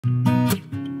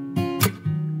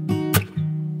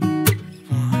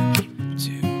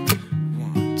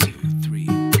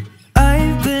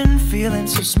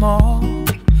so small.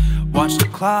 Watch the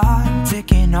clock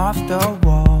ticking off the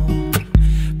wall.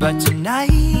 But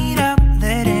tonight I'm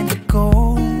letting it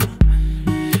go.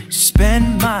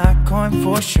 Spend my coin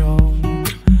for sure.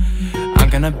 I'm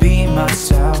gonna be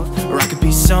myself, or I could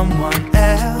be someone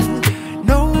else.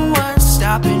 No one's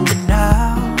stopping me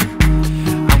now.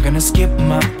 I'm gonna skip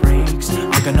my breaks,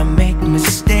 I'm gonna make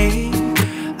mistakes.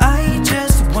 I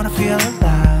just wanna feel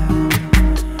alive.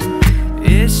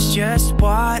 It's just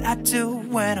what I do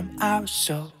when I'm out,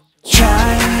 so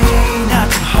try not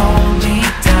to hold me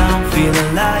down. Feel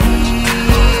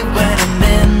alive when I'm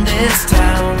in this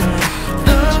town.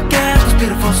 Look at those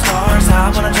beautiful stars.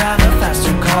 I wanna drive a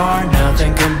faster car.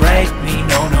 Nothing can break me,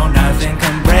 no, no, nothing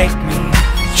can break me.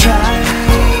 Try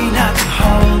not to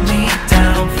hold me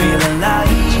down. Feel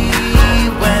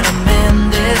alive when I'm in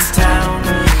this town.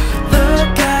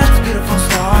 Look at those beautiful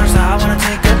stars. I wanna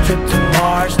take a trip to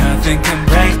Mars. Nothing can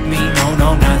break me, no, no,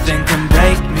 nothing can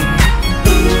break me.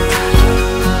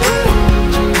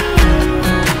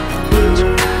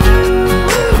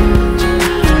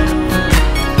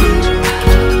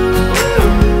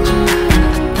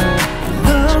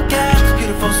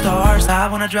 I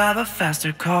wanna drive a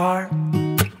faster car.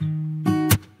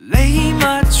 Lay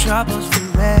my troubles to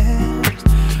rest.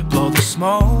 Blow the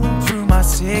smoke through my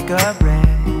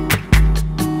cigarette.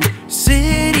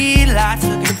 City lights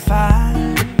looking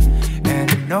fine,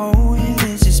 and I know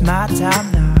this is my time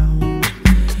now.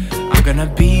 I'm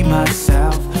gonna be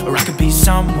myself, or I could be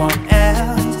someone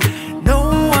else. No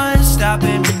one's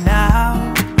stopping me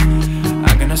now.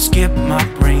 I'm gonna skip my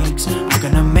breaks, I'm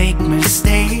gonna make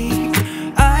mistakes.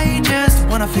 I just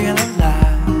wanna feel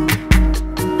alive.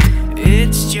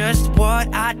 It's just what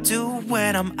I do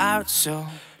when I'm out, so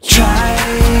try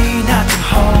not to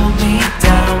hold me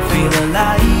down. Feel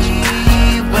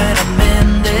alive when I'm in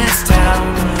this town.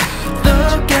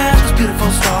 Look at those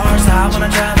beautiful stars. I wanna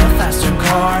drive a faster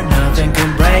car. Nothing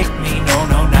can break me, no,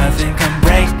 no, nothing can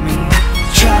break me.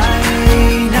 Try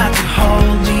not to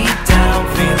hold me down.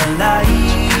 Feel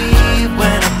alive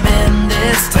when I'm in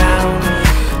this town.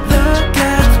 Look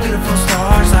at those beautiful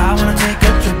stars. I wanna take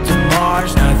a trip to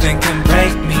Mars. Nothing can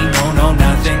break me, no, no,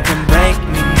 nothing can break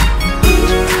me.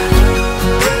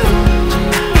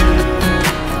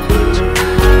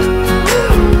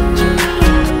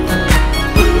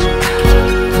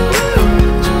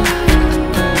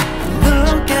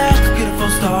 Look at the beautiful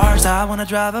stars. I wanna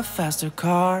drive a faster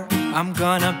car. I'm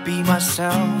gonna be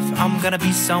myself, I'm gonna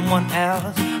be someone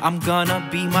else. I'm gonna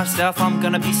be myself, I'm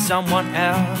gonna be someone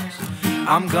else.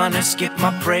 I'm gonna skip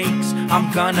my breaks,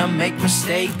 I'm gonna make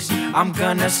mistakes. I'm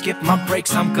gonna skip my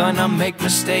breaks, I'm gonna make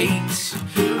mistakes.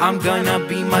 I'm gonna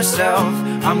be myself,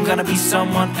 I'm gonna be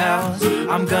someone else.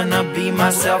 I'm gonna be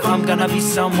myself, I'm gonna be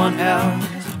someone else.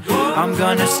 I'm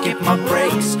gonna skip my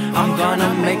breaks, I'm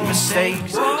gonna make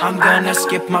mistakes. I'm gonna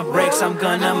skip my breaks, I'm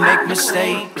gonna make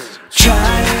mistakes.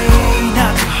 Try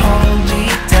not to hold me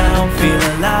down. Feel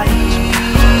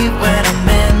alive when I'm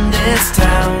in this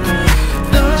town.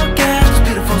 Look at those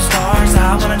beautiful stars.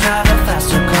 I wanna drive a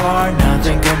faster car.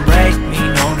 Nothing can break me,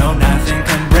 no, no, nothing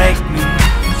can break me.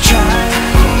 Try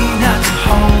not to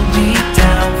hold me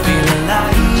down. Feel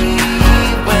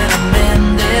alive when I'm in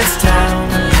this town.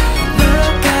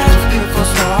 Look at those beautiful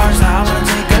stars. I wanna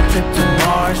take a trip to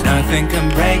Mars. Nothing can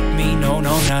break me, no,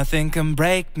 no, nothing can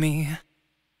break me.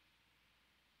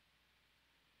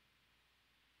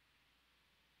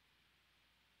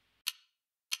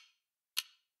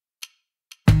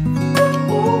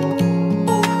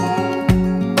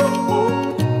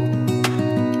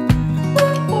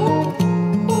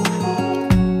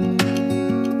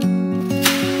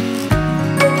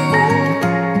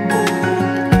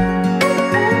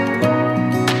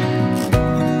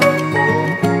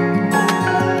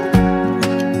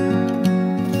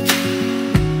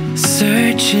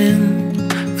 Searching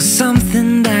for something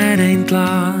that ain't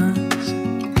lost.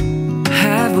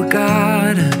 Have we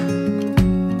got it?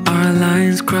 Our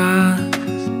lines crossed.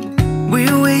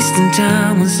 We're wasting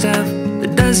time on stuff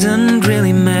that doesn't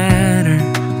really matter,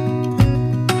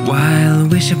 while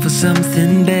wishing for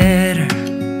something better.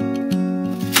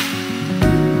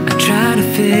 I try to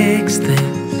fix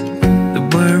things that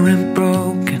weren't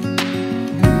broken,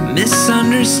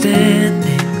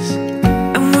 misunderstandings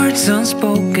and words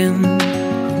unspoken.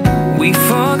 We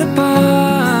fall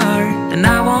apart, and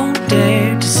I won't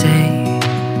dare to say,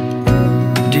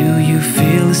 do you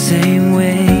feel the same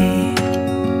way?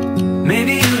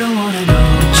 Maybe you don't wanna know,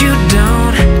 but you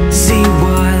don't see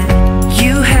what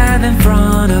you have in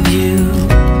front of you.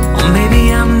 Or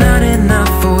maybe I'm not enough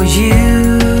for you,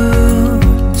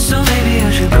 so maybe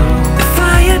I should go. If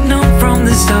I had known from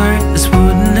the start, this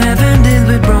wouldn't have ended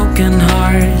with broken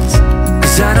hearts.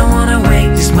 'Cause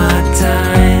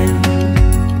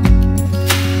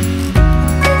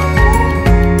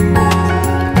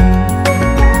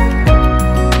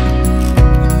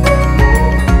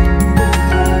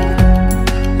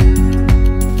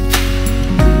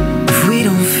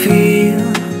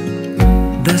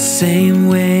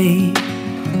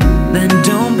and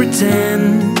don't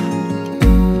pretend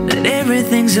that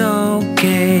everything's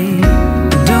okay.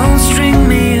 Don't string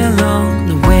me along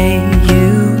the way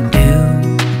you do.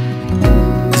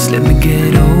 Just let me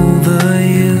get over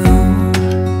you.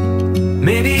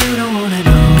 Maybe you don't wanna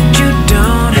know, you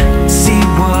don't see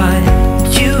what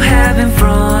you have in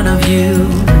front of you.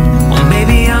 Or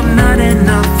maybe I'm not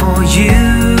enough for you.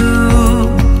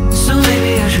 So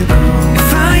maybe I should go.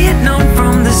 If I had known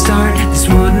from the start, this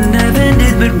wouldn't have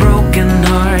ended with broken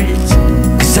hearts.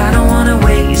 Cause I don't wanna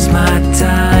waste my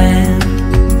time,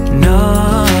 no.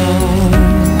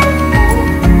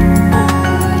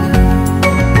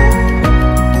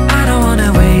 I don't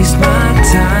wanna waste my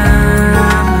time,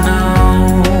 no.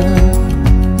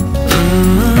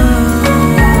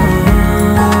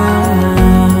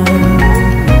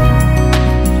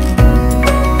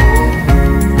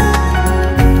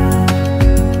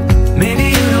 Maybe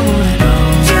you don't wanna know,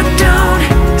 you don't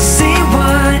see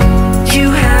what you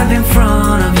have in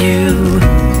front of you.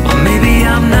 Or maybe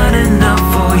I'm not enough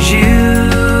for you.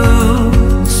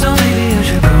 So maybe I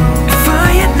should go. If I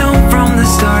had known from the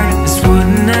start, this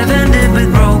wouldn't have ended with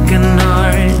broken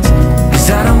hearts. Cause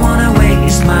I don't wanna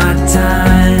waste my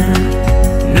time,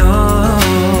 no.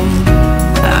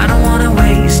 I don't wanna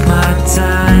waste my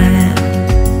time,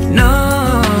 no.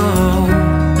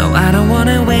 No, I don't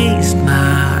wanna waste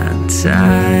my time.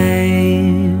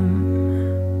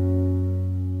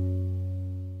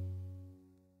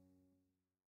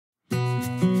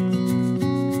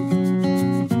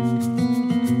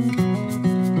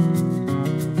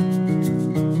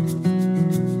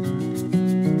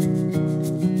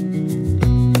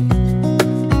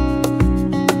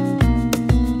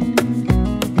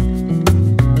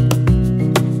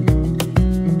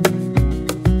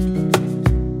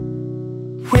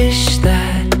 Wish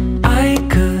that I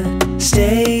could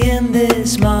stay in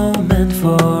this moment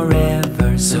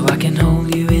forever, so I can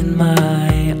hold you in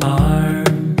my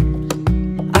arms.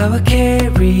 I will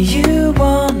carry you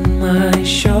on my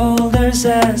shoulders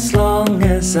as long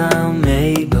as I'm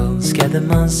able. Scare the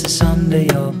monsters under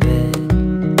your bed.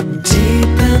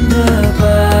 Deep and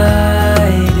abiding,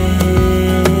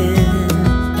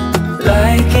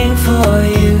 liking for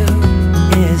you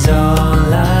is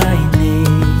all I need.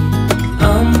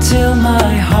 Until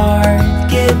my heart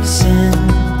gives in,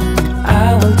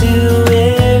 I will do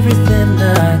everything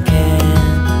I can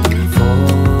for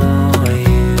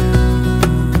you.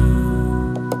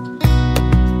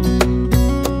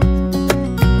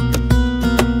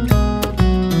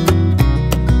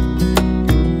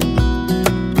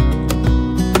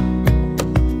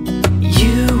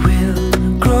 You will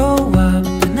grow up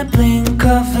in the blink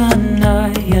of an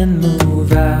eye and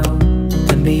move out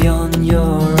and beyond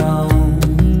your own.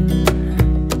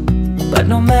 But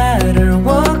no matter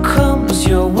what comes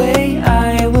your way,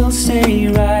 I will stay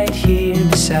right here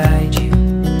beside you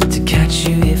to catch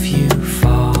you if you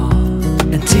fall.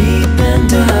 And deep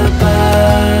and abiding,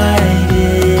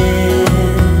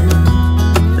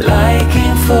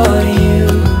 liking for you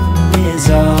is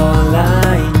all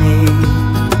I need.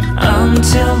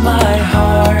 Until my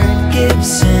heart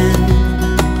gives in,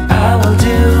 I will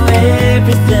do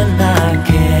everything I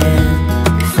can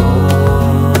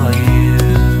for you.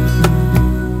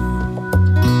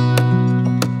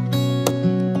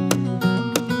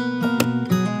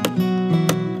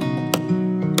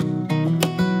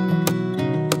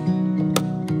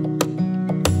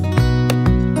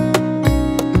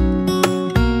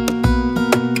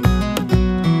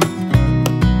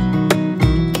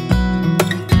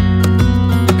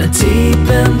 Deep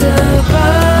and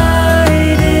abiding,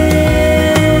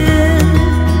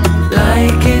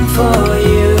 liking for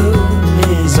you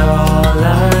is all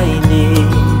I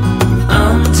need.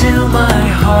 Until my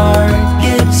heart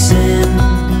gives in,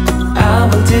 I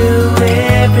will do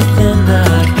everything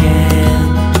I can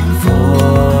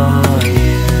for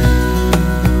you.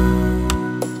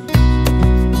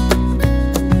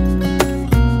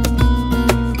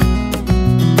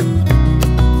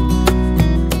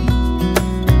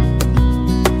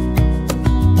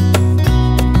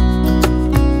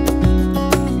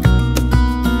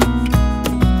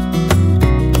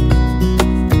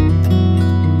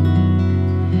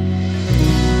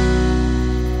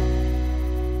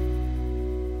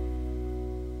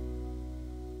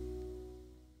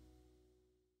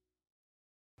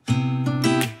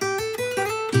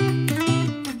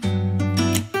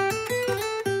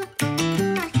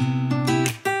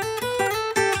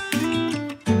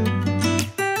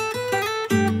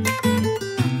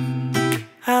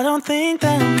 I don't think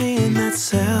that I'm being that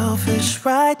selfish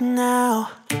right now.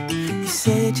 You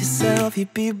said yourself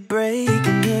you'd be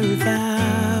breaking every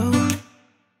vow.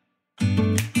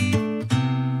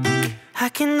 I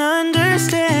can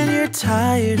understand you're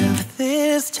tired of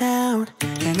this town,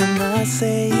 and I'm not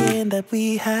saying that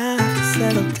we have to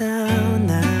settle down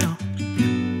now.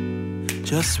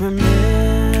 Just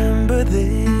remember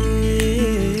this: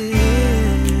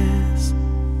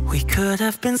 we could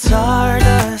have been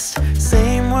stardust,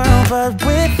 same world but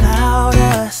without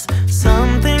us.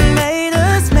 Something made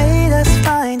us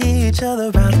find each other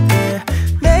out there,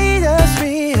 made us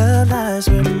realize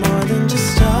we're more than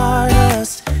just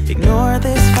stardust. Ignore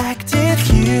this fact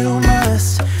if you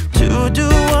must, to do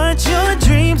what your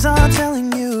dreams are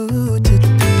telling you to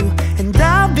do. And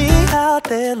I'll be out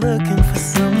there looking for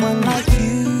someone like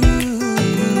you.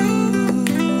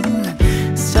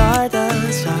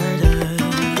 Stardust,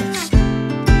 stardust.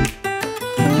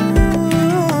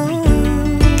 Ooh,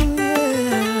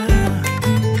 yeah.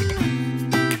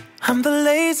 I'm the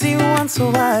lazy one,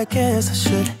 so I guess I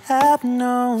should have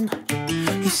known.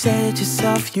 You said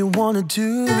yourself you wanna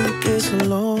do this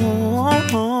alone.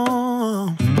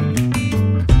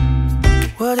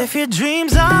 What if your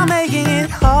dreams are making it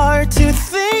hard to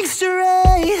think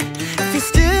straight? If you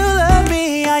still love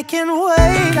me, I can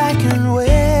wait, I can wait.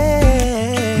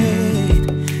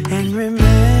 And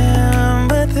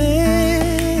remember this: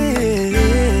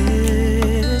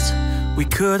 we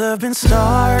could have been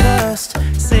stardust,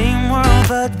 same world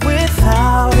but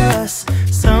without us.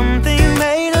 Something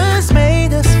made us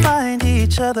find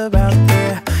each other out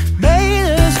there, made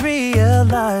us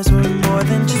realize we're more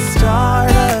than just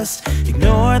stardust.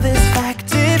 Ignore this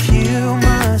fact if you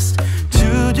must,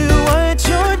 to do what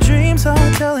your dreams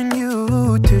are telling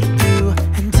you to do.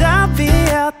 And I'll be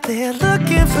out there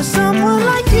looking for someone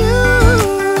like you.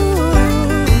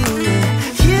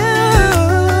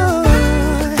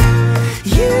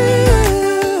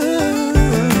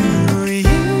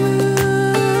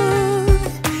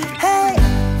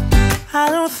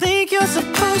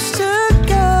 Supposed to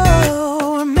go,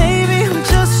 or maybe I'm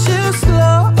just too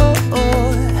slow.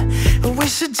 We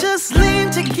should just lean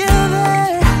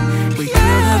together. We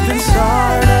could have been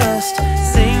stardust,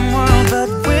 same world but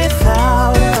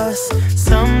without us.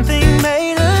 Something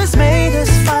made us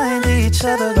find each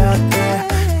other out there,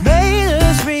 made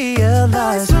us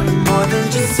realize we're more than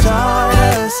just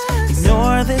stardust.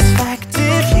 Ignore this fact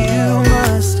if you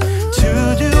must, to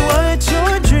do what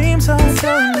your dreams are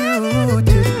telling you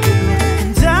to.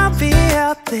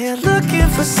 Out there looking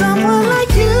for someone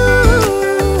like you.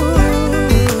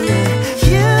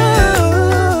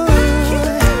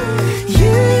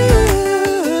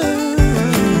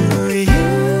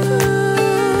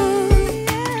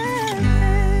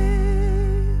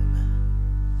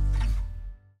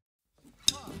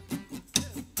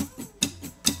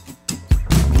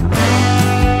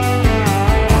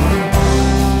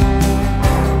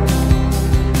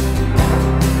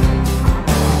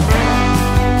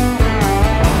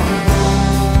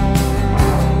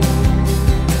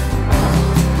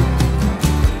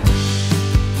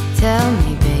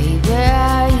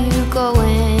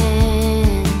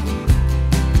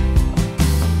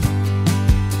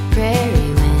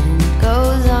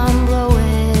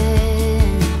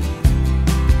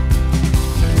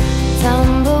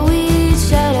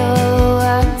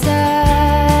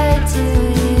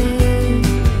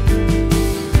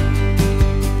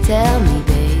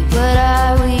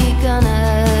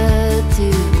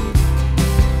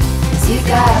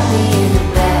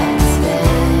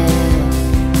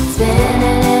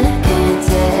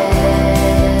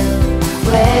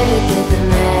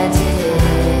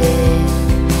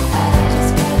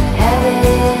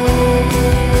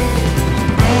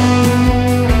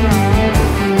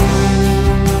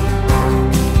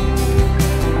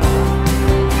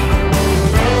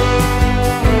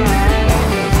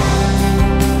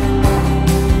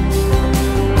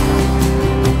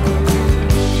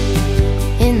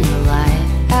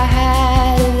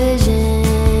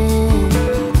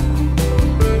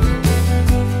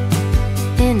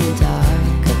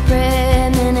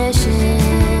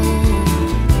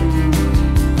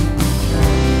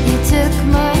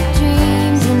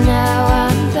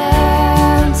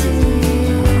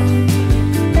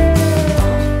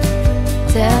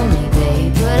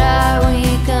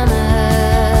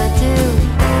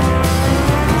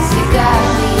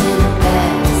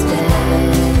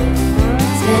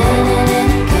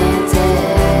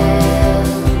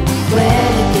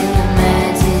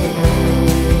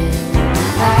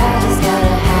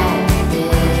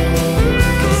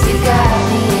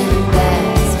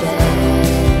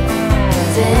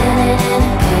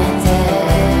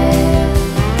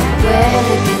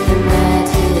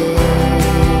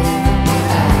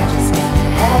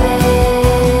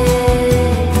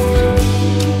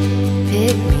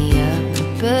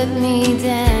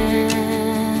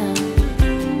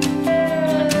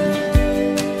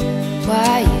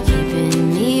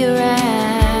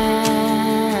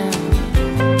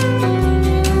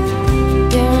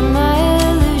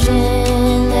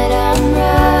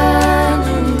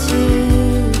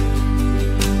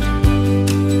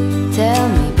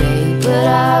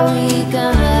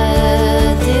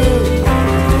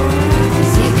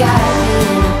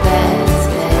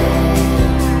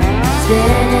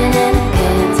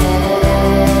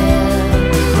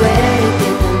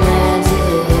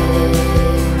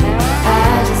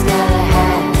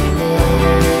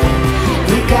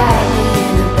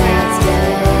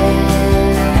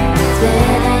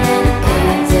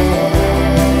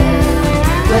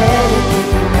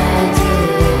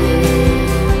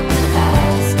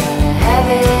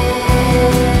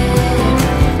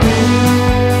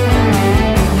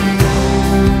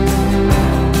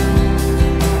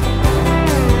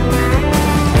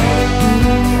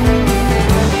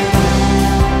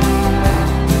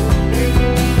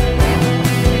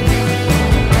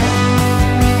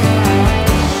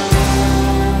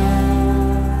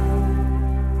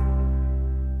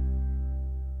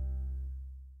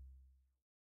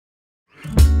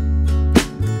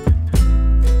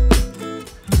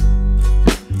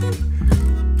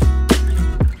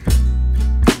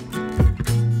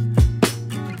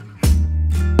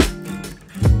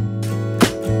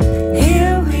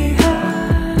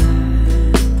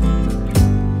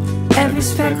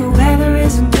 Every speck of weather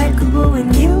is impeccable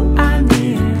when you are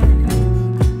near,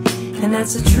 and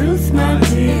that's the truth, my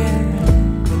dear.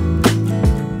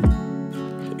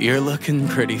 You're looking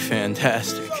pretty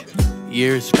fantastic.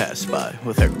 Years pass by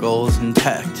with our goals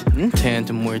intact. In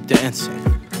tandem we're dancing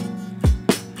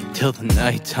till the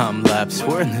nighttime lapse.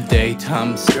 We're in the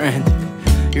daytime stranded.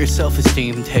 Your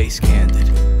self-esteem tastes candid,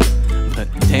 but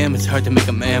damn, it's hard to make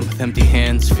a man with empty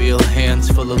hands feel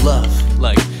hands full of love.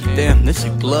 Like, damn, this a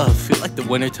glove. Feel like the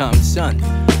wintertime sun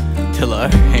till our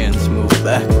hands move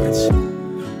backwards.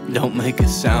 Don't make a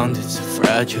sound, it's so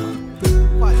fragile.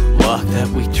 Walk that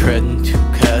we treadin' too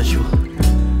casual.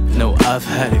 No, I've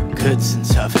had it good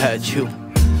since I've had you.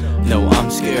 No, I'm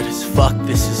scared as fuck,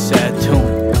 this is sad too.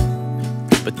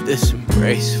 But this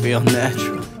embrace feel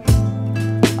natural.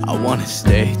 I wanna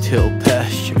stay till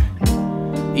pasture,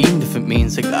 even if it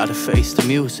means I gotta face the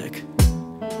music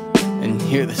and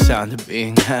hear the sound of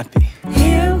being happy.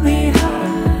 Here we are.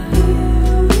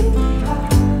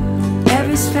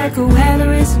 Every speck of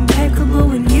weather is impeccable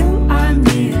when you are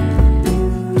near,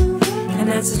 and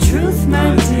that's the truth,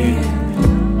 my dear.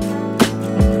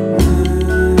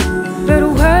 But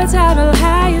words out of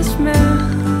highest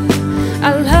mouth,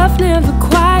 our love never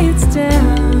quiets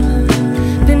down.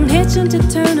 Been itching to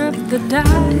turn up the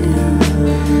dial,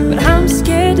 but I'm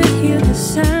scared to hear the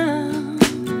sound.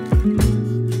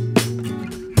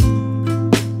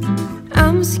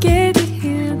 I'm scared to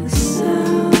hear the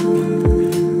sound.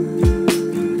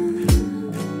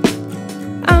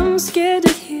 I'm scared to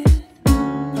hear.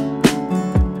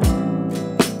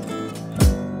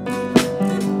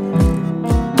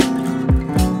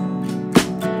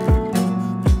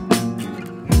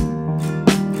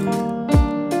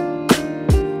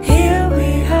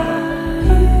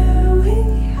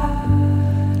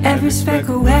 Every speck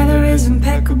of weather is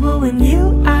impeccable when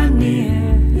you are near,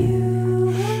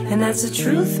 and that's the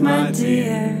truth, my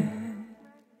dear.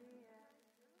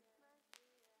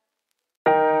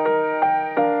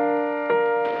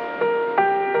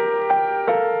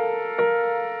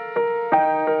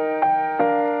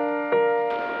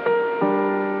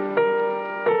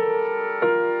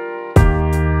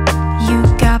 You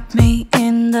got me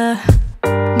in the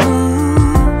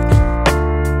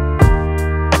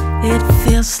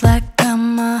feels like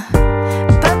I'm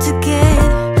about to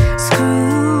get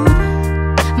screwed.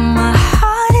 My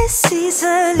heart is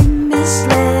easily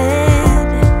misled.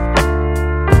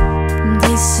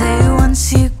 They say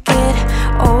once you get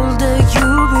older you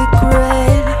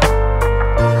regret.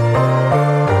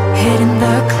 Head in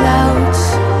the clouds,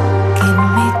 give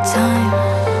me time.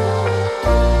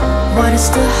 What is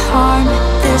the harm?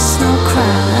 There's no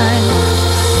crime.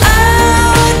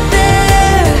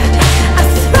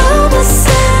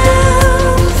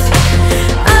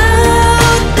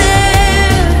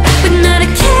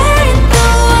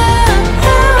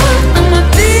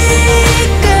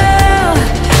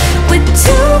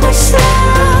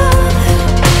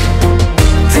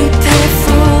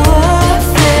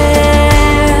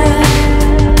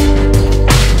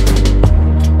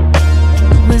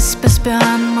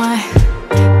 Behind my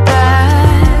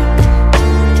back,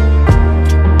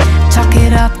 talk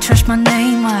it up, trash my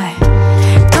name. I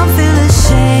don't feel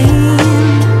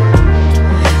ashamed.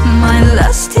 My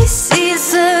lust is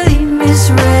easily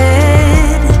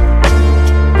misread.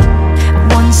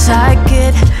 Once I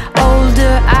get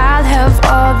older, I'll have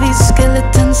all these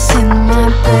skeletons in my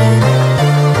bed.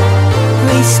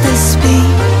 Race the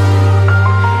speed,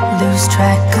 lose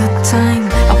track of time.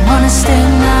 I wanna stay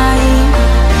naive,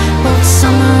 both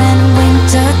summer and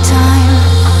winter time.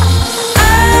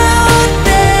 Out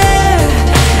there,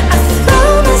 I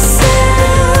throw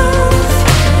myself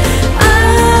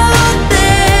out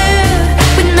there,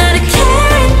 but not a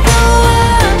care in the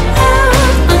world.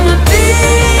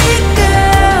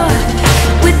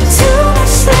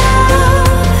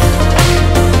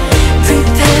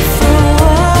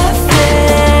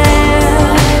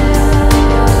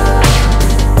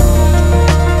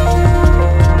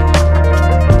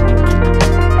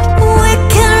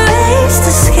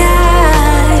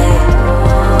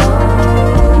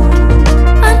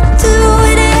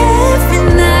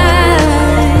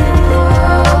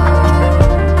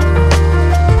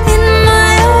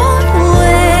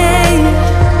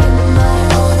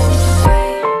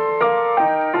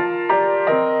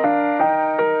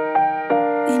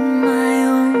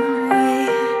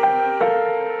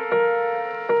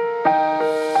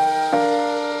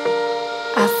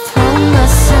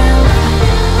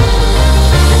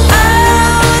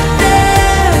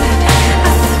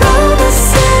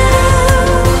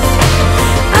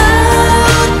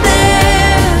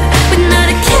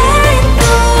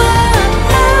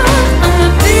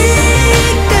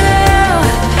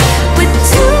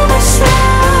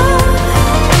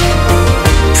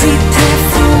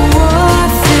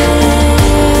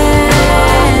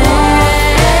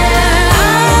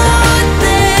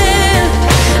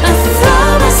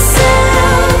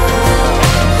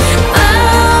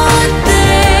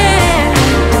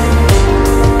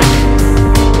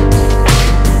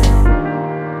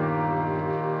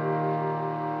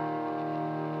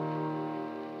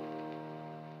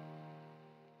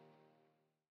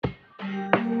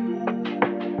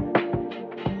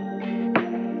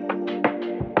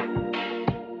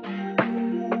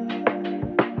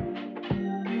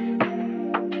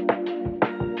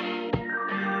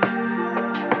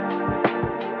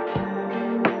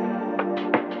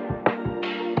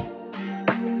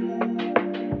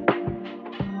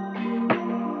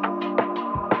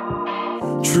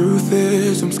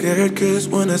 this, I'm scared, cause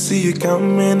when I see you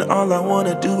coming, all I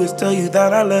wanna do is tell you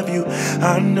that I love you.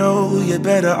 I know you're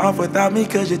better off without me,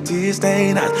 cause your tears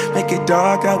stain eyes make it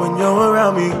dark out when you're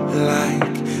around me.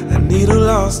 Like a needle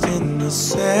lost in the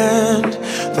sand,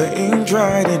 the ink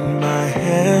dried in my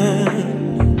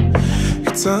hand.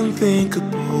 It's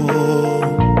unthinkable.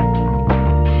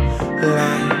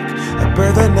 Like a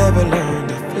bird that never learned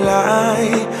to fly,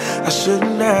 I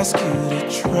shouldn't ask you to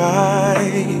try.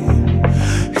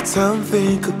 It's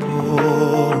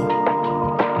unthinkable.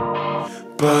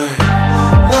 But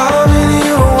loving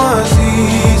you was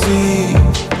easy.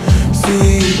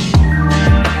 See,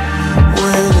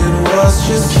 when it was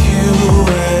just you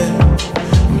and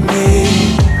me.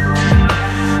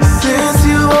 Since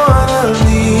you wanna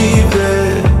leave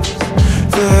it,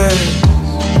 then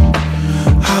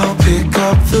I'll pick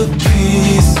up the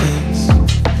pieces.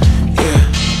 Yeah,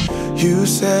 you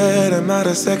said I'm out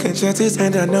of second chances,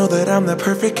 and I know that I'm not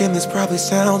perfect, and this probably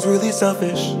sounds really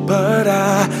selfish, but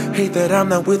I hate that I'm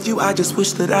not with you. I just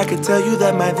wish that I could tell you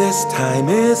that my this time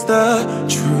is the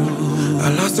truth. I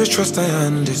lost the trust, I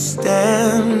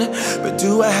understand, but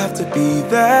do I have to be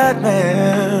that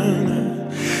man?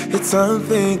 It's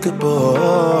unthinkable.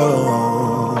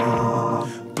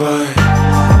 But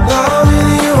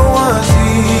loving you was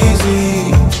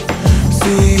easy.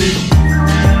 See,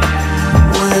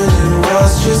 when it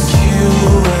was just you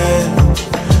and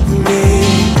me.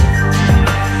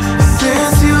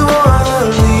 Since you wanna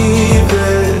leave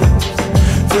it,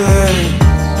 then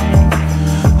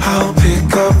I'll pick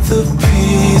up the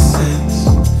pieces.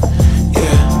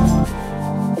 Yeah.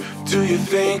 Do you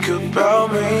think about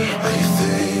me? Are you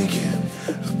thinking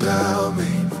about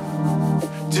me?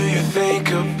 Do you think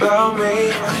about me?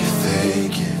 Are you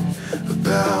thinking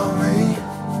about me?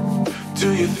 Do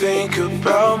you think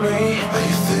about me? Are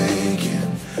you thinking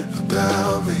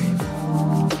about me?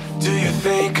 Do you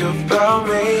think about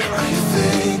me? Are you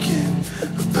thinking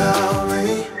about me?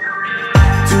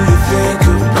 Do you think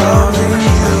about me?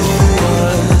 It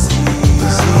was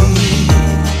easy.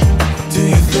 Do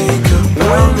you think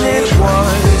about me? It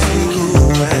was you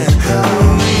and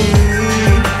me.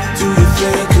 Do you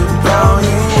think about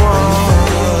me?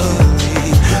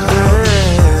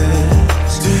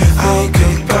 Do you think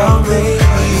about me?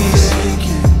 Are you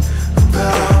thinking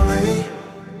about me?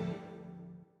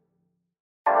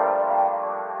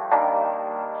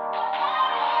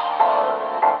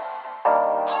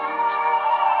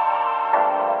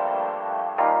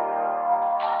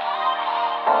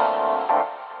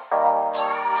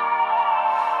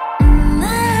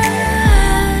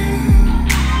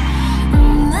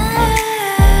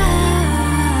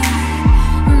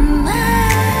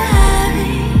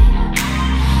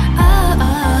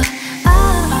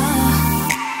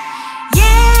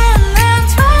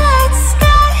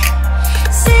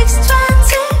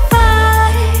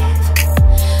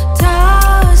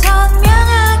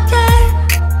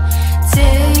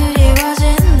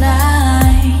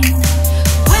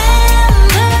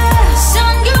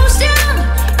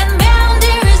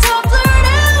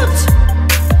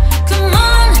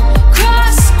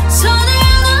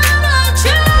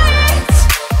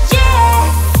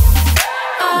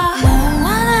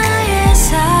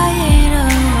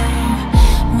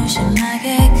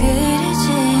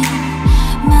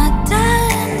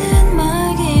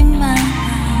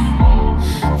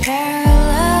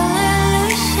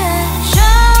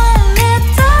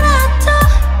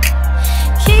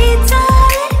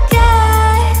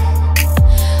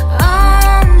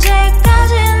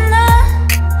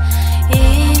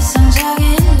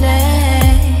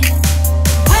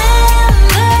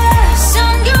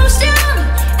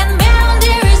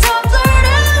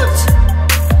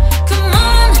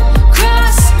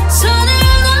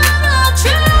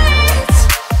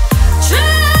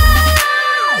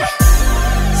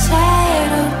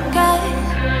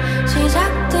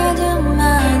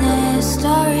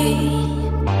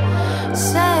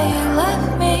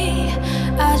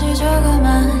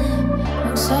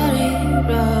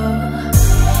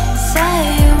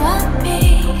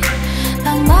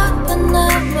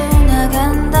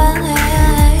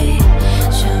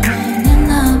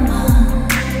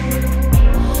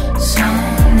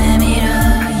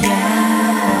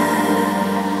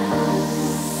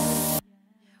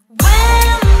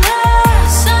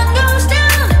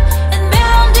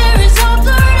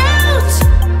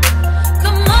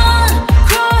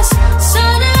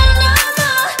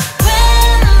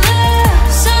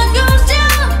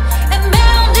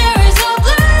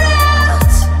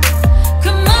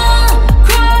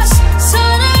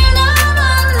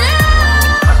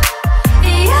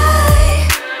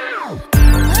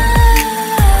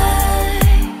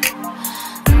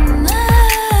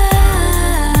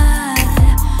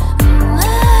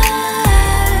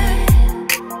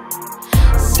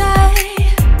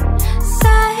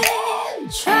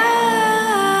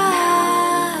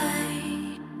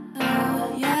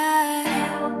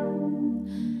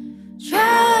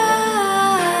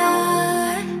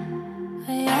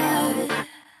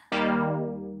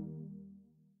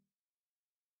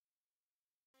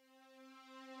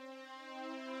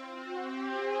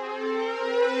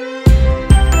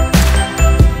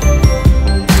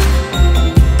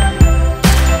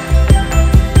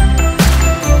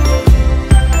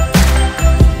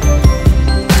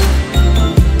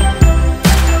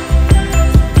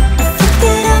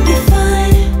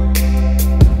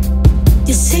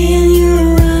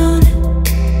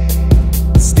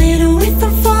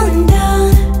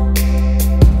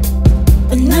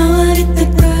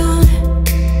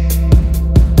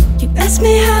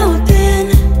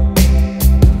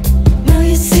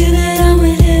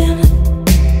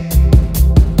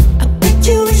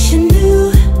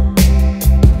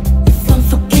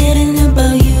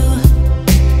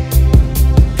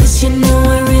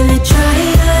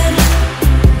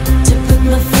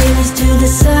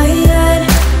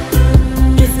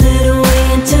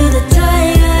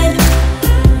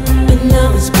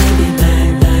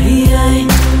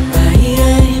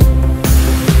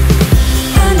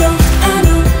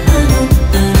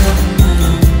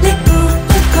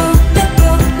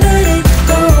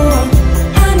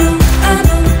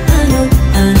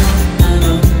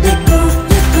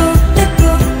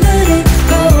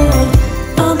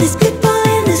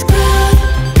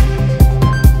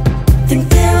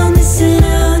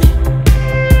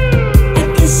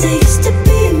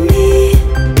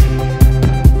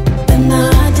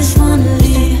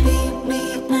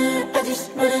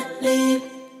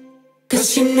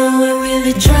 you know I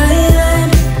really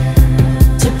tried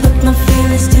to put my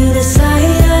feelings to the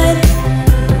side.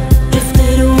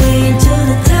 Drifted away into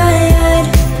the tide,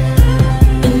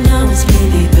 and now it's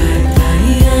maybe back.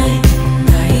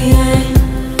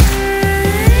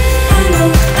 I know,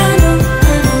 I know,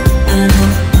 I know, I know,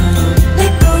 I know.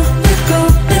 Let go, let go,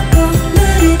 let go,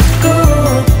 let it go.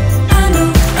 I know,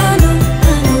 I know,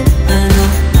 I know, I know,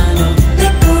 I know.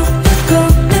 Let go, let go,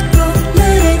 let go,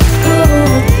 let it go.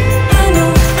 I know,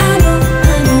 I know,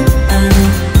 I know, I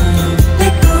know, I know.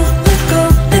 Let go, let go,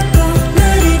 let go,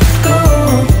 let it go.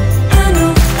 I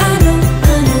know, I know,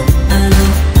 I know, I know,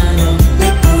 I know.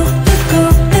 Let go, let go,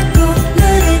 let go,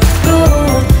 let it go.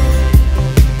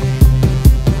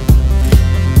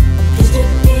 Used to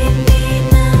be me,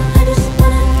 now I just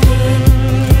wanna be.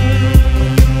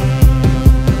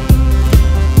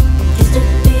 Used to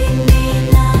be me,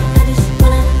 now I just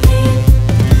wanna be.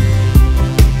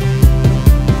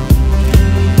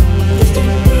 Used to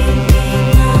be me,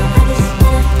 now I just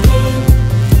wanna be.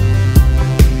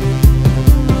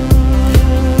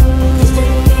 Used to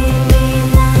be me,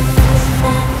 now I just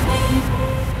wanna be.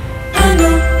 I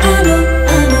know, I know,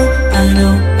 I know, I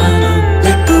know, I know.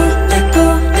 Let go, let go,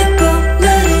 let go,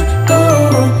 let it go.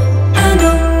 I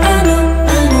know, I know,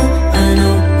 I know, I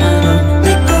know, I know.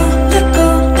 Let go, let go,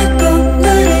 let go,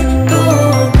 let it go.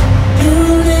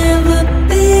 You'll never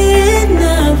be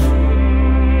enough.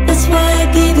 That's why I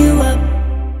gave you up.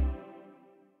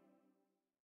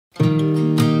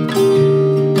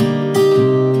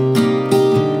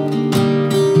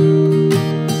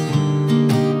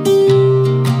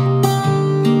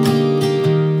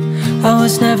 I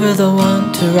was never the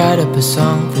one to write up a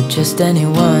song for just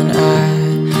anyone.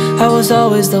 I was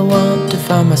always the one to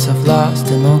find myself lost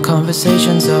in long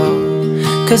conversations.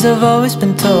 Cause I've always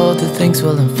been told that things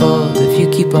will unfold if you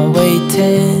keep on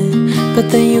waiting.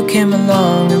 But then you came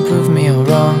along and proved me all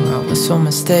wrong. I was so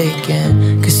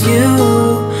mistaken. Cause you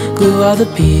glue all the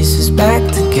pieces back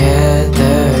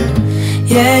together.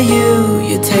 Yeah,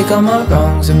 you take all my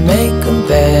wrongs and make them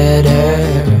better.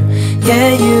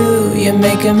 Yeah, you're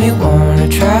making me wanna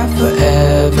try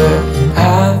forever. And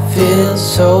I feel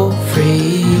so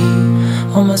free,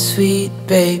 oh my sweet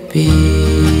baby.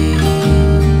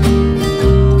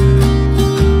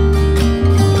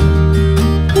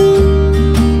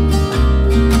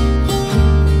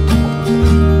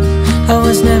 I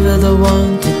was never the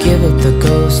one to give up the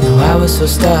ghost. No, I was so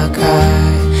stuck.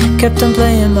 I kept on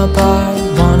playing my part,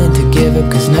 wanting to give up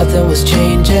cause nothing was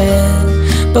changing.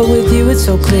 But with you it's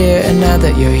so clear, and now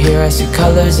that you're here I see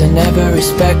colors in every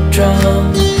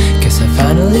spectrum. Guess I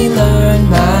finally learned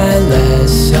my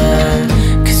lesson.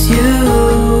 Cause you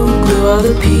glue all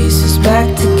the pieces back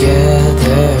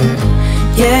together.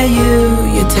 Yeah,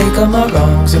 you take all my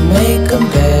wrongs and make them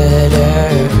better.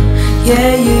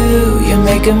 Yeah, you're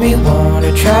making me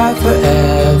wanna try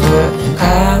forever. And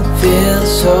I feel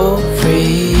so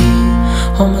free,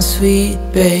 oh my sweet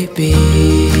baby.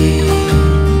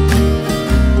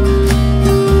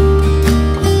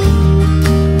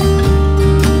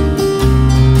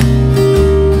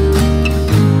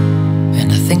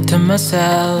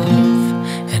 Myself,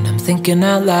 and I'm thinking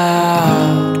out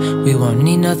loud, we won't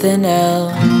need nothing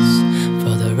else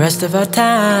for the rest of our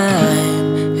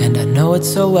time. And I know it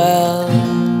so well,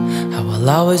 I will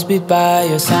always be by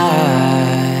your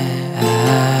side.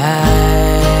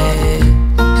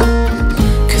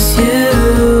 Cause you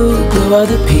glue all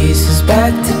the pieces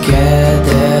back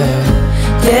together.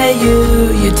 Yeah,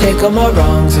 you take all my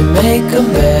wrongs and make them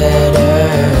better.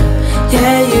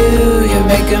 Yeah, you're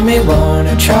making me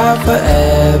wanna try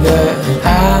forever. And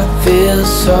I feel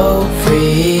so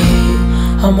free,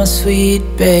 oh my sweet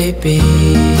baby.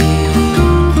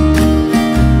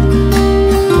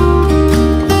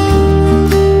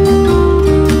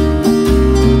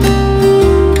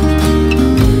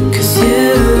 Cause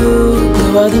you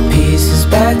glue all the pieces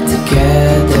back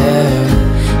together.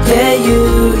 Yeah,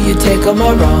 you take all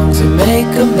my wrongs and make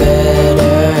them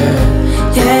better.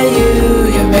 Yeah,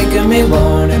 you're making me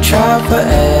wanna try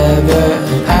forever.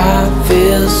 And I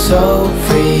feel so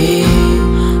free,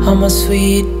 oh my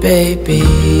sweet baby.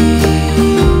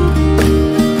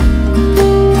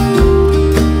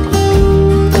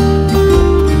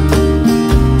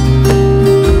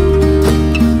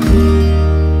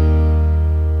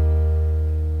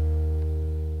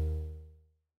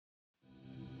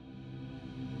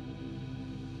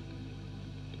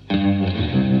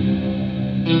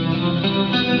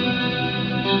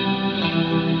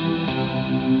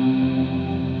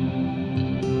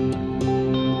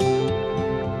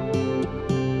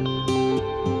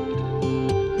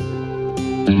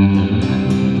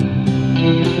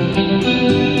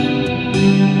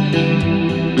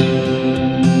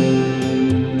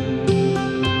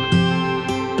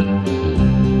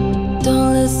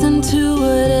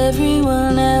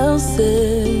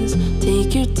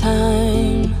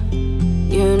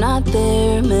 not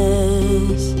there,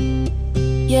 miss.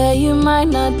 Yeah, you might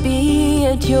not be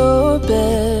at your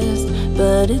best,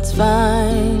 but it's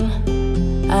fine.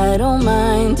 I don't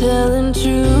mind telling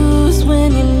truths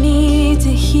when you need to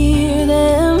hear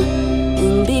them,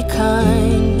 and be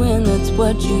kind when that's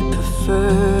what you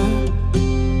prefer.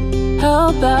 How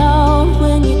about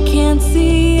when you can't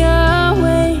see a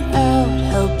way out,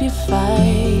 help you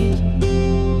fight,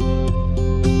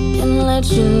 and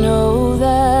let you know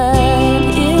that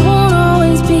it won't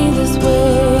always be this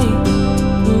way.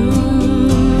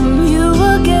 You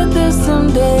will get there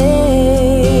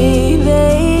someday,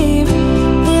 babe.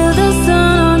 Feel the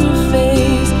sun on your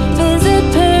face, visit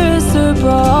Paris or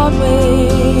Broadway,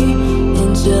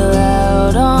 and chill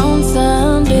out on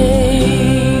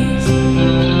Sundays.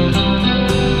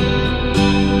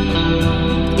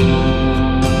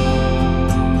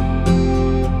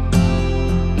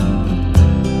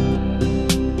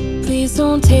 Please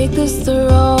don't take this the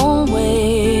wrong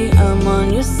way. I'm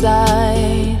on your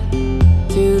side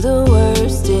through the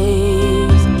worst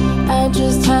days. I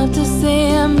just have to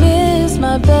say I miss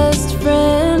my best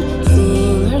friend,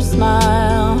 seeing her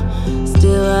smile.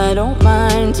 Still I don't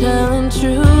mind telling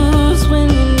truths when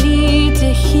you need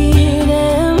to hear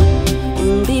them,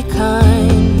 and be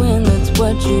kind when that's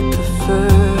what you prefer.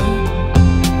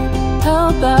 How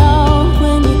about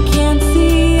when you can't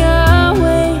see a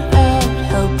way out,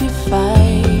 help you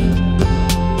fight,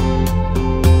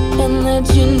 and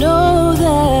let you know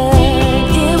that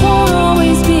it won't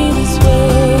always be this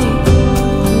way.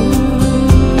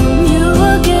 You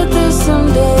will get there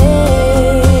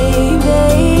someday,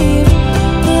 babe.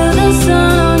 Feel the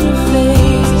sun on your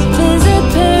face, visit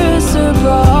Paris or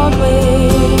Broadway,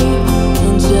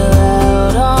 and chill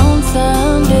out on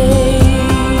Sundays.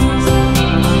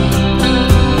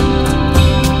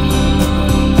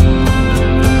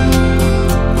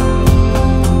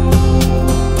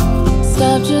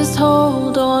 Stop, just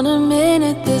hold on a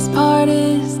minute. This part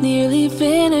is nearly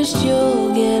finished.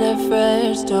 You'll get a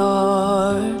fresh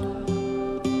start.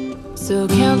 So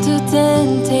count to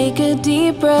 10, take a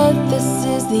deep breath. This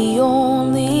is the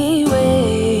only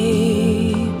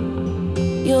way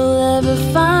you'll ever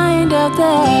find out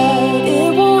that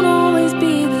it won't always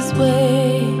be this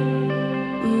way.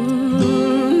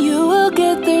 You will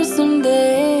get there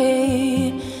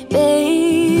someday,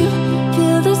 babe.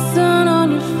 Feel the sun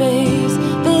on your face,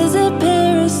 visit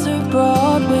Paris or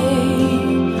Broadway,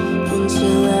 and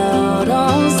chill out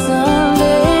on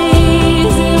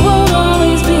Sundays. It won't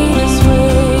always be this way.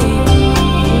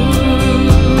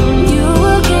 You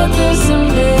will get there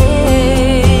someday,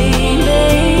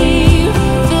 babe.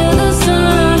 Feel the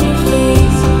sun on your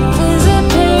face, visit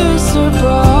Paris or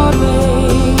Broadway,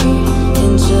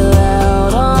 and chill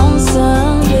out on Sundays.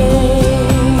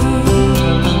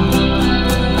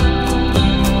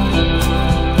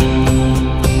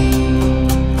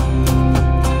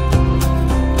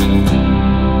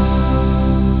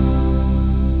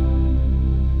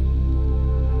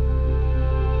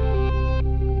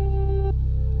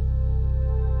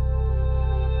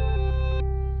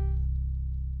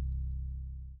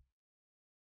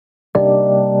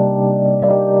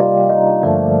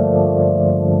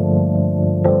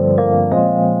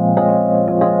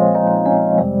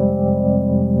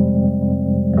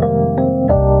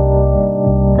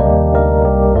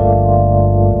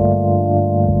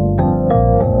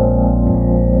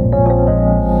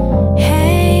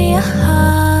 Hey,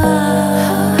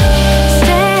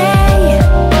 stay.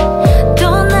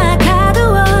 Don't like how the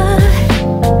world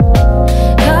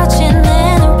touching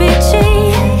in a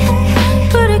beachy.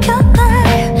 Pretty color.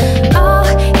 Oh,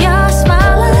 you're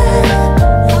smiling.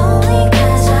 Only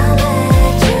 'cause I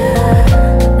let you.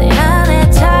 내 안에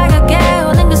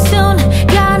다가가오는 그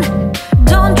순간.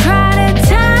 Don't try to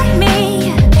tie me.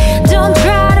 Don't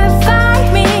try to fight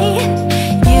me.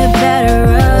 You better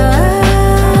run.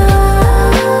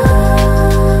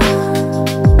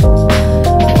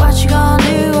 What you gonna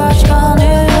do? What you gonna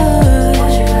do?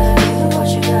 What you gotta do? What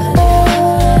you gotta do?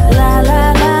 La la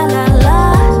la la la la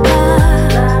la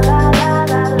la la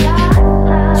la.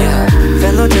 Yeah,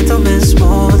 fellow gentlemen,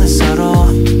 smooth and subtle.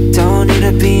 Don't need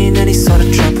to be in any sort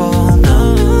of trouble.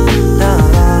 No, no.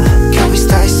 Can we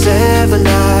stay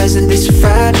civilized in these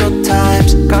fragile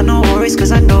times? Got no worries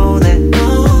 'cause I know that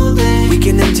we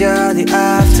can endure the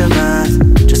aftermath.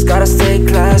 Just gotta stay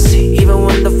classy, even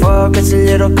when the world gets a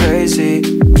little crazy.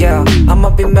 Yeah, I'ma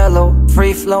be mellow,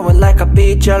 free flowing like a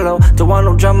beach jello. Don't want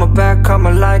no drama back,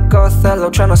 coming like Othello.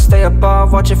 Tryna stay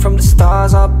above, watching from the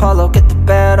stars, Apollo. Get the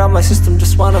bed on my system,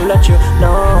 just wanna let you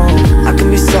know I can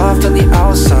be soft on the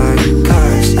outside,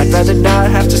 'cause I'd rather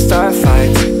not have to start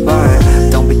fights. But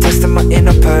don't be testing my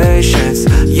inner patience,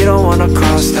 you don't wanna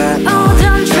cross that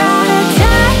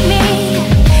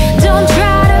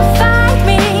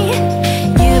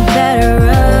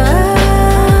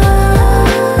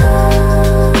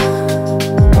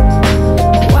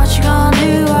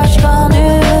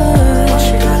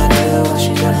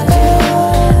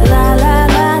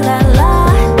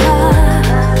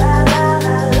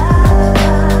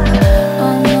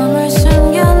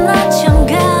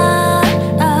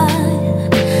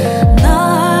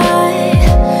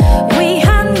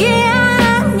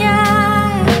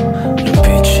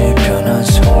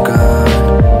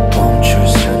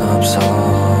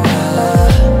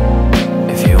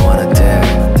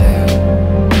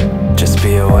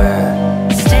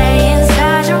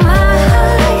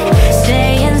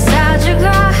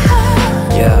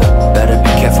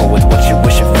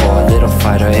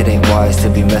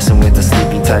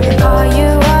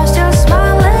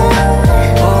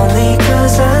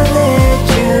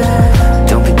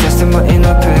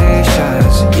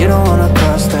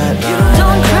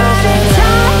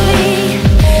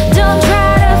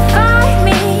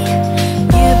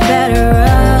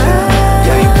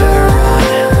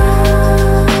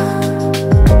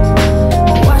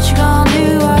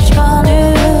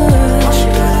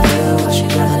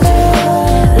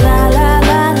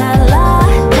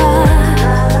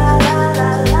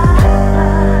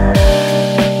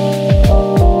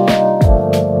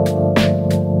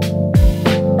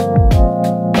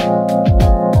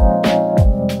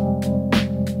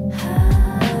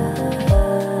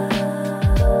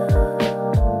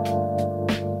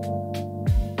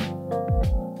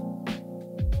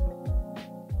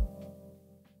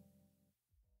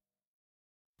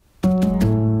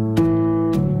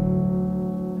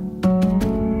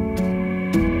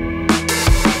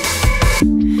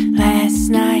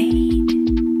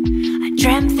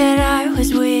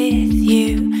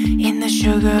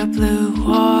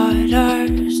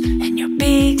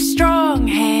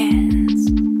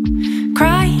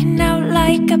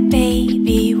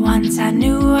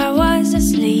knew I was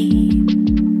asleep,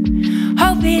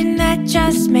 hoping that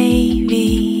just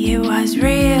maybe it was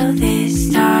real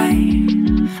this time.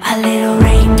 A little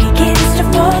rain begins to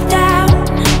fall down,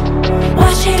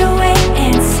 wash it away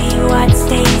and see what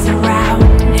stays around.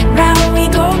 And round we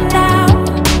go now.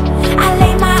 I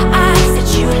lay my eyes that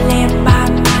you lay by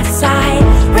my side.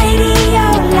 Radio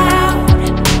loud,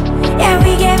 yeah,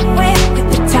 we get wet with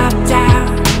the top down,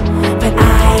 but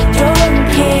I don't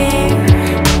care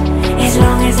as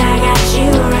long as I got you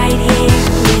right here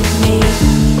with me.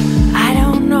 I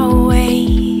don't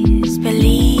always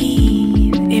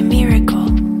believe in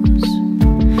miracles,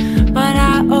 but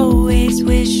I always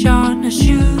wish on a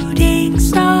shooting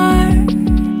star.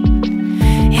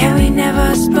 Yeah, we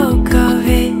never spoke of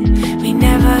it, we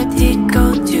never did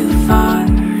go too far.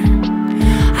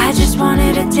 I just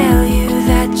wanted to tell you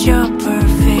that you're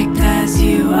perfect as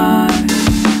you are.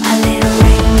 A little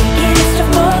rain begins to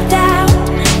fall down,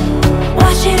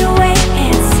 wash it away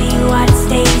and see what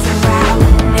stays around.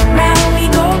 And round we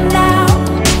go now.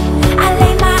 I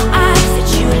lay my eyes that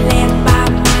you lay by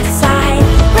my side.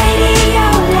 Radio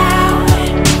loud,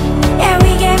 yeah,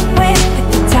 we get wet with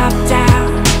the top down,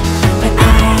 but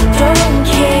I don't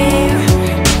care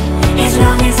as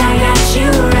long as I got you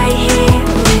right here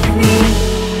with me.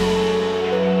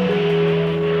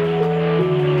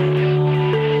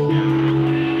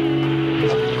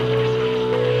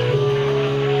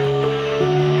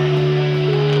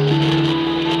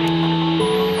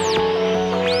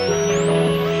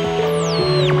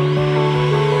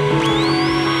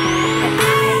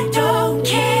 I don't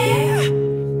care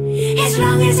as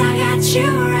long as I got you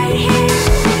right here.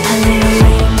 A little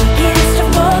rain begins to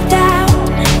fall down,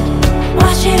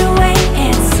 wash it away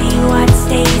and see what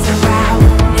stays around.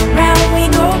 And round we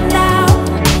go now.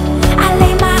 I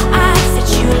lay my eyes that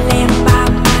you lay by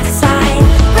my side.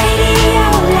 Radio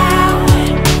loud,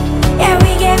 yeah,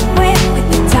 we get wet with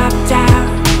the top down,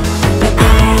 but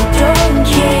I don't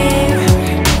care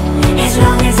as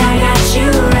long as I got you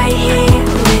right here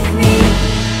with me.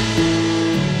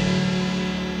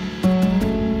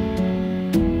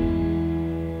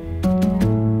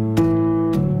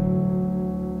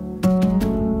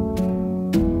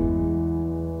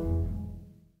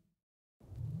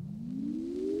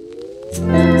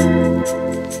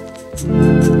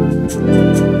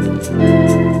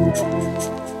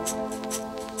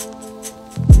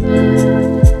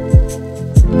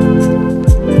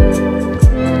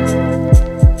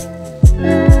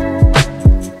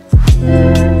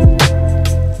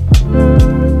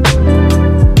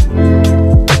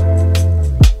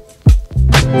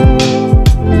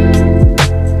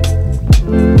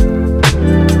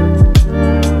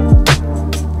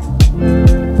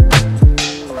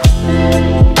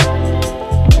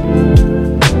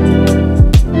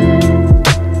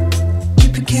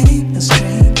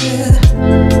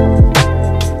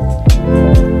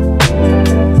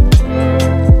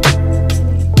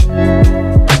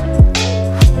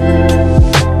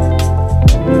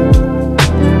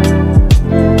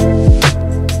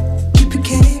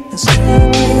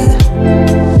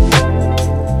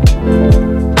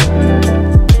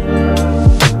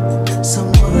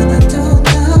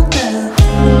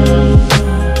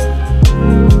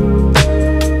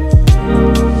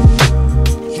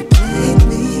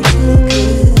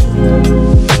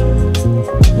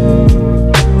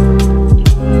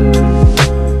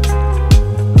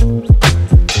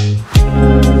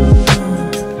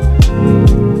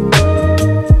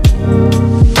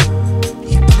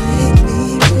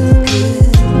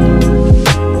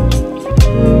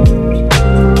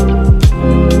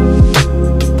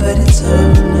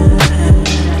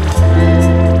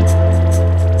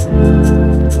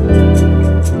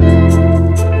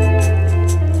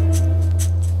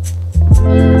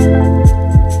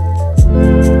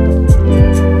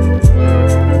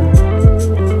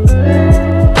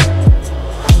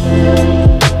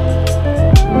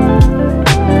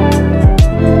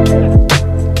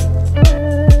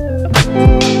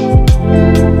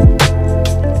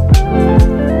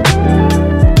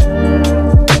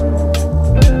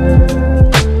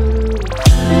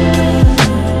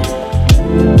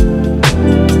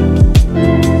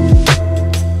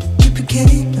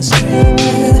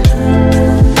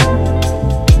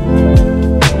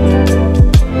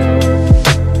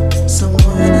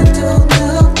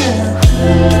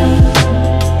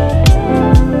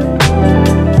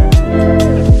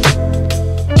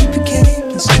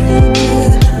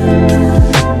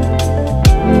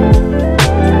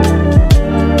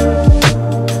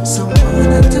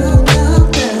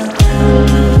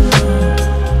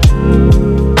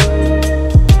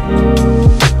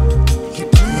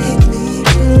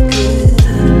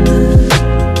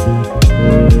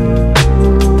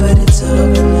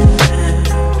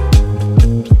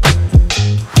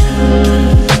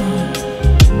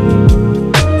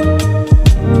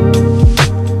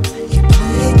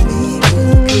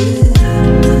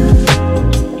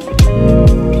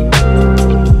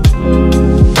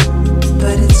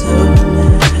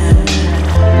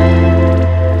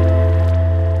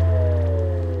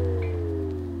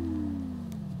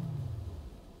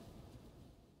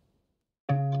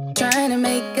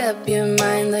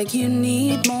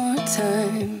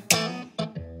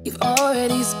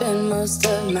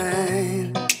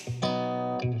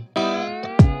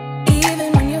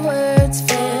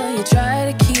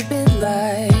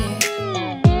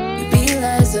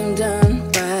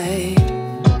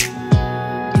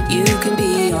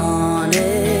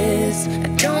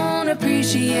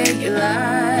 appreciate your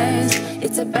lies.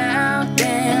 It's about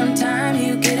damn time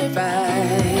you get it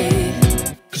right.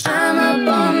 'Cause I'm up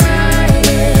all night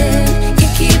and you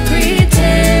keep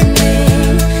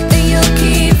pretending that you'll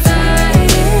keep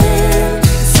fighting.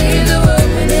 Save the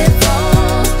world when it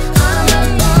falls. I'm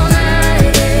up all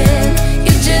night and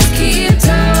you just keep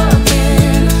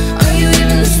talking. Are you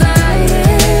even the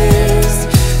slightest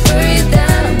worried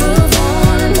that I'll move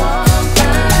on and walk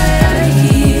right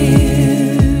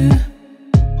here?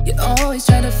 You always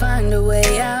try to find a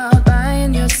way out,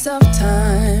 buying yourself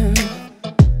time.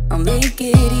 I'll make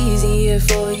it easier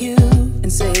for you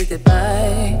and say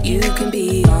goodbye. You can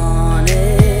be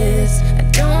honest. I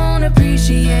don't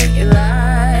appreciate your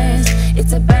lies.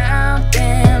 It's about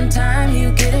damn time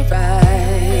you get it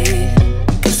right.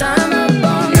 'Cause I'm up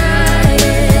all night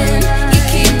and you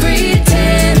keep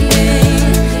pretending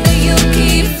that you'll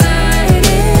keep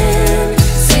fighting.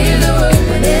 Save the world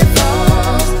when it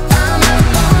falls. I'm up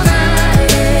all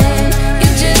night and you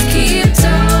just keep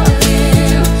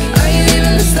talking. Are you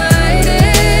even the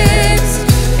slightest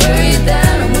worried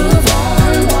that I'll move on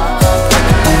and walk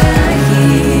right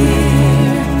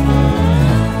here?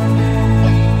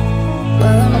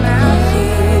 Well, I'm out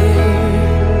here.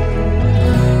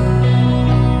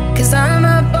 'Cause I'm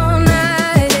up all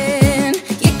night and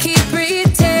you keep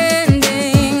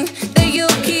pretending that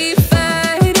you'll keep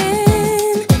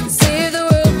fighting. Save the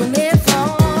world when it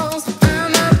falls.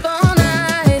 I'm up all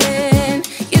night and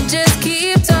you just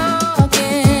keep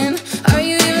talking. Are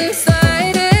you even the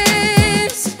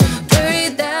slightest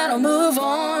worried that I'll move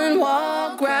on and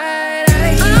walk right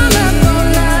out here? I'm up all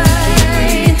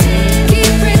night,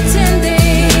 keep pretending.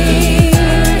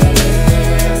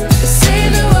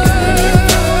 Save the world.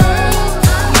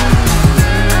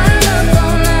 I'm up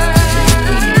all night,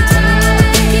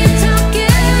 keep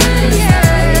talking, yeah.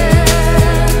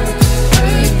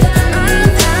 Worried that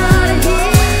I'm out of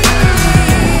here.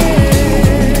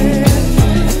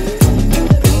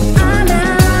 I'm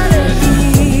out of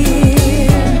here.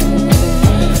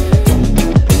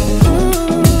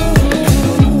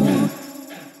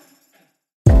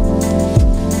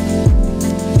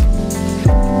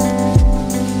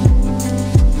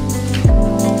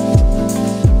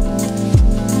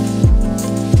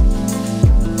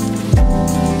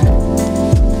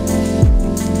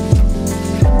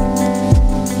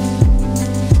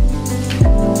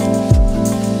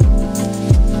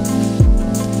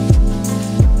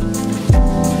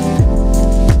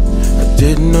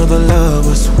 Didn't know the love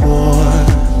was war.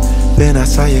 Then I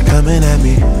saw you coming at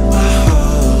me.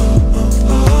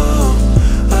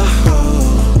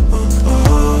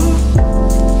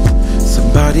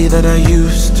 Somebody that I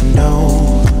used to know.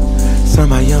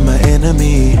 Somehow you're my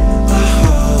enemy.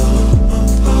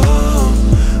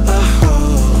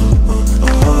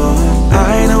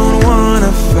 I don't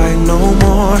wanna fight no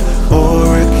more.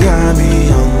 Origami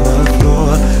on the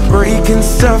floor, breaking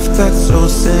stuff that's so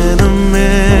sentimental.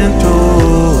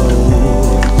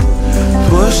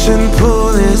 Push and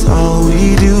pull is all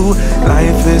we do.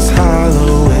 Life is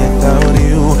hollow without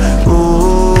you. Ooh,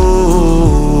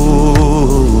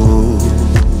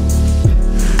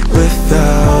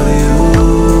 without you,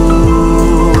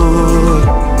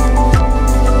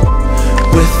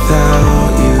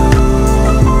 without you,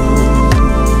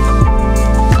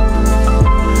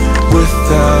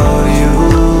 without you,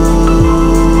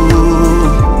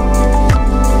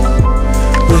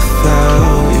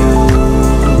 without you.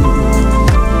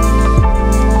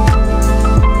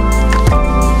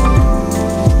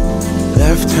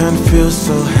 Left hand feels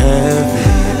so heavy,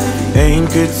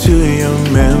 anchored to your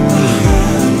memory.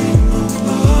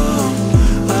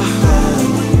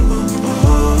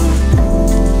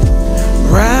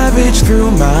 Ravage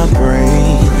through my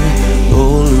brain,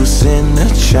 oh, loose in the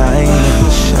china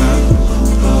shop.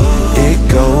 It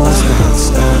goes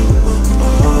non-stop.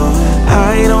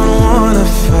 I don't wanna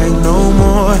fight no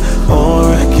more.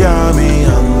 Origami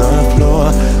on the floor,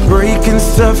 breaking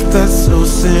stuff that's so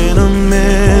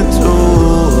sentimental.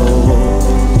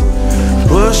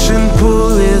 Push and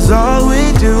pull is all we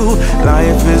do.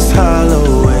 Life is hollow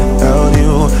without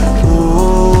you. Ooh,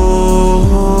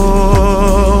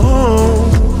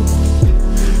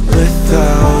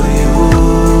 without you,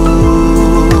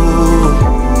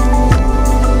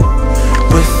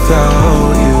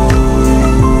 without you,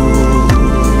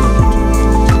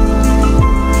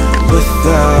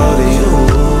 without you,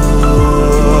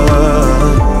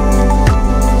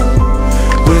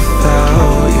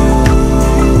 without you,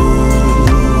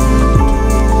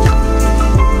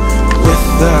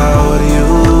 without you,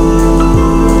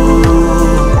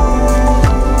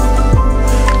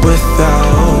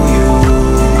 without you,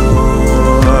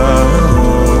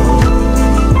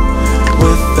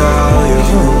 without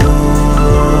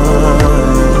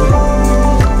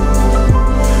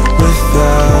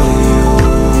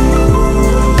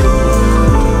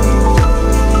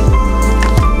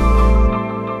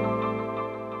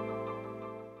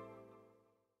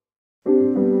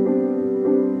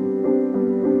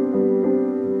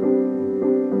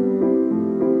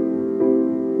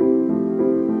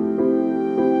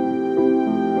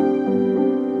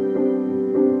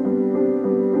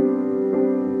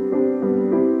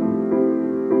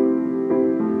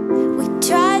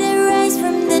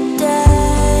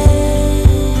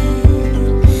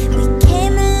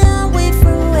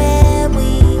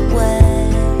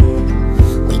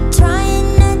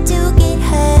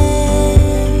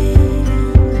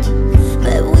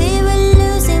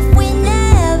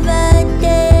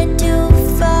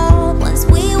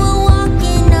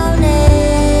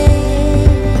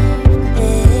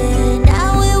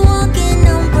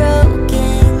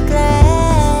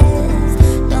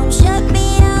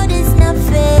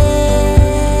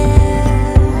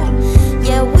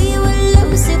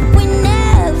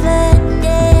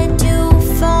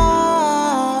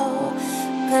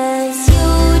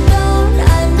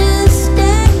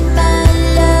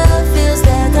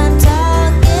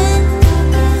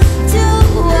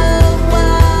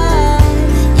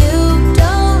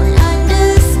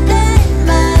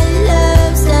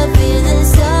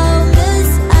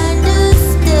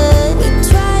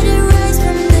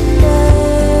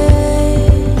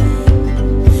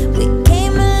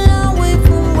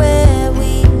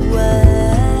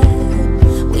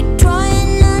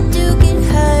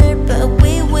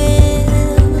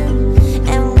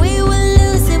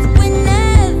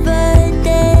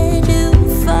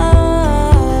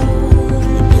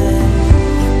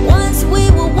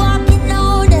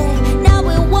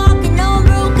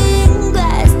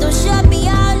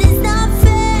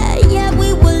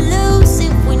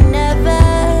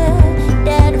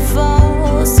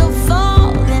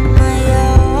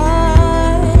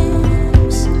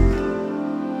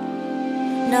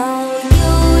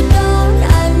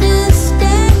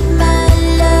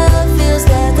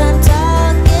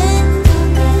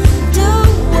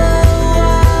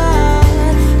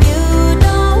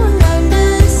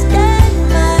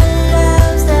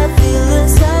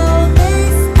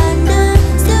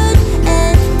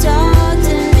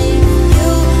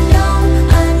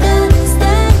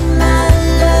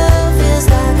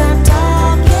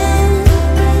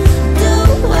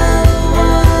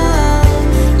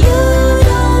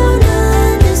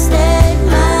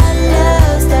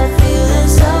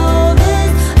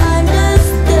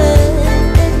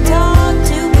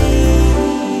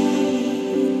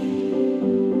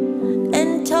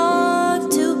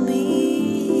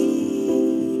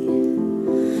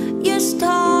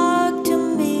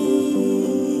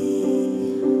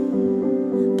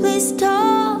please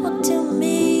talk to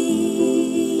me.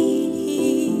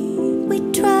 We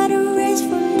try to rise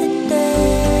from the dead.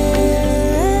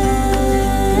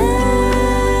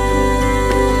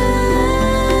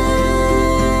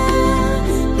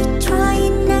 We're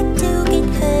trying not to get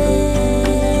hurt.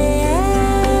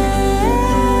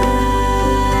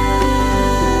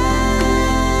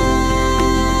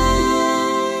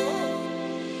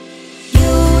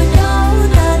 You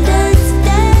don't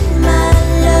understand my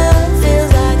love.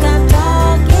 Feels like I'm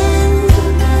talking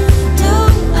to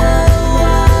a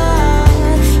wall.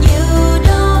 You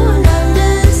don't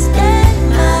understand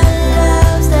my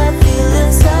love. Stop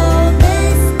feeling so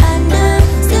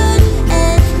misunderstood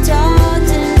and talk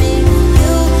to me.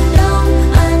 You don't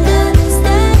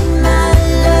understand my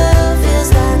love. Feels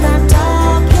like I'm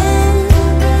talking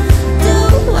to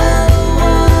a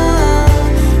wall.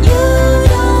 You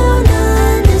don't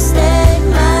understand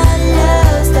my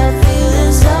love. Stop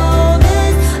feeling so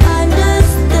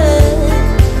misunderstood.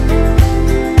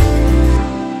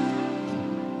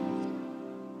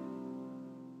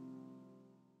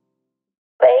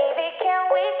 Baby, can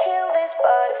we kill this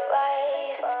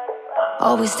butterflies?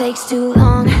 Always takes too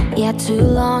long, yeah, too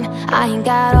long. I ain't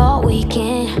got all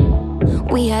weekend.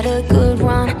 We had a good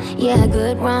run, yeah,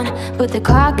 good run, but the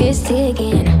clock is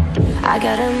ticking. I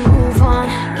gotta move on,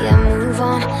 yeah, move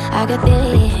on. I got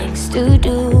things to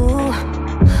do,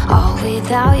 all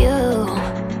without you.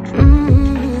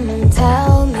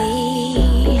 Tell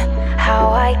me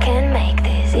how I can make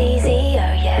this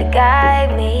easier, yeah,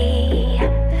 guide me.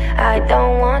 I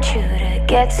don't want you to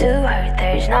get too hurt,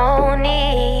 there's no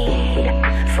need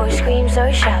for screams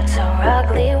or shouts or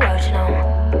ugly words, no.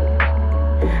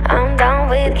 I'm done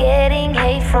with getting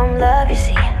hate from love, you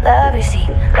see, love, you see,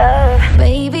 love.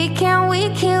 Baby, can we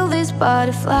kill these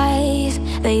butterflies?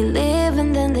 They live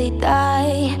and then they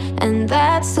die, and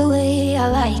that's the way I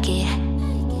like it.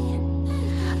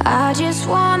 I just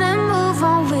wanna move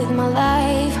on with my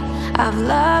life. I've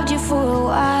loved you for a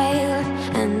while,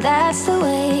 and that's the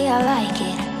way I like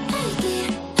it.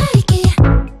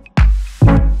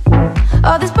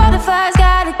 All these butterflies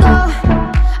gotta go.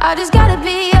 I just gotta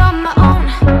be on my own.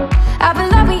 I've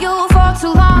been loving you for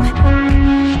too long.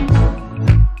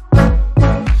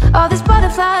 All these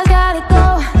butterflies gotta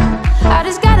go. I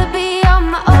just gotta be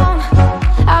on my own.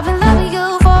 I've been loving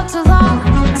you for too long.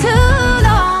 Too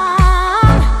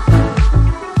long.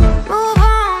 Move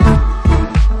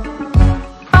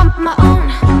on my own.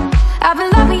 I've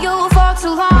been loving you for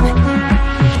too long.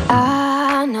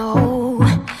 I know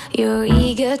you're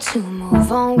eager to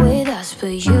move on with us,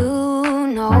 but you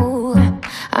know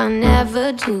I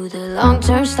never do the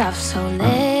long-term stuff, so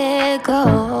let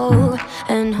go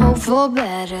and hope for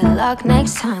better luck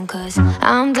next time, 'cause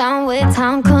I'm done with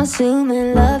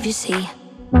time-consuming love, you see.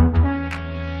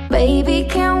 Baby,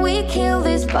 can we kill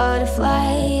these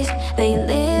butterflies? They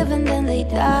live and then they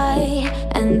die,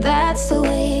 and that's the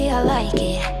way I like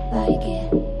it.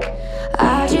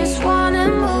 I just wanna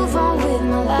move on with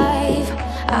my life.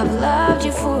 I've loved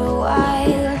you for a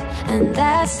while, and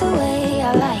that's the way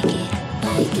I like it.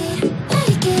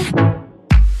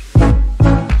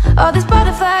 All these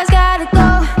butterflies gotta go.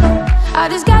 I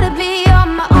just gotta be on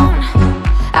my own.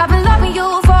 I've been loving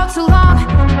you for too long.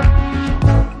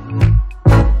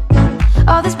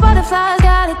 All these butterflies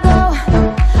gotta go.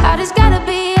 I just gotta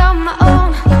be on my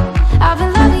own. I've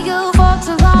been loving you for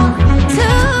too long.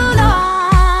 Too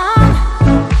long.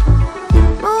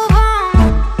 Move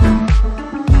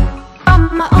on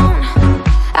my own.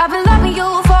 I've been loving you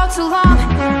for too long.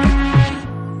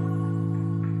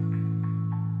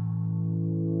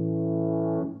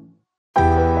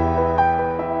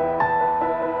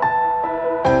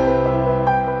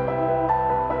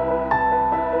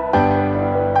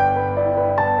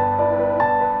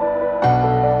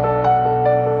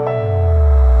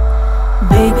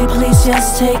 Baby, please just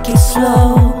take it slow.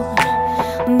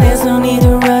 There's no need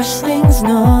to rush things,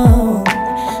 no.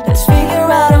 Let's figure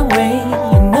out a way.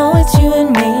 You know it's you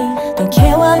and me. Don't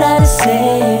care what I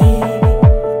say.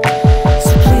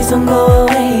 So please don't go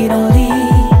away, don't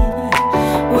leave.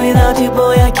 Without you,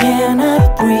 boy, I cannot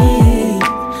breathe.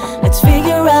 Let's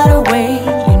figure out a way.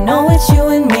 You know it's you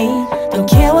and me. Don't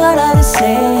care what I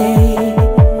say.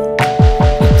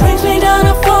 It brings me down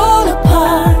to fall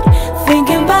apart.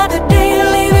 Thinking about the day you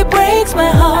leave, it breaks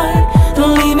my heart.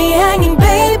 Don't leave me hanging,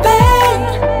 baby.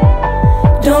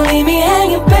 Don't leave me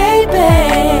hanging, baby.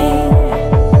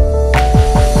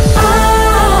 I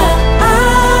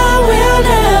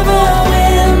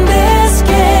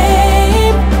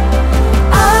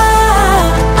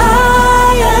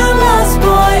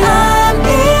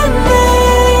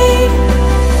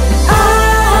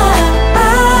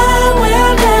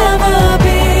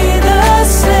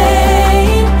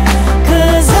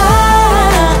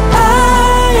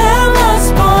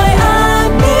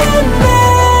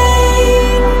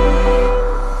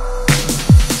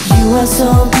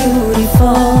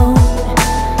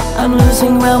I'm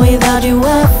losing ground without you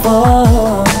I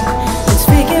fall. Let's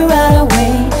figure out a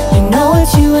way. You know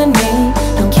it's you and me.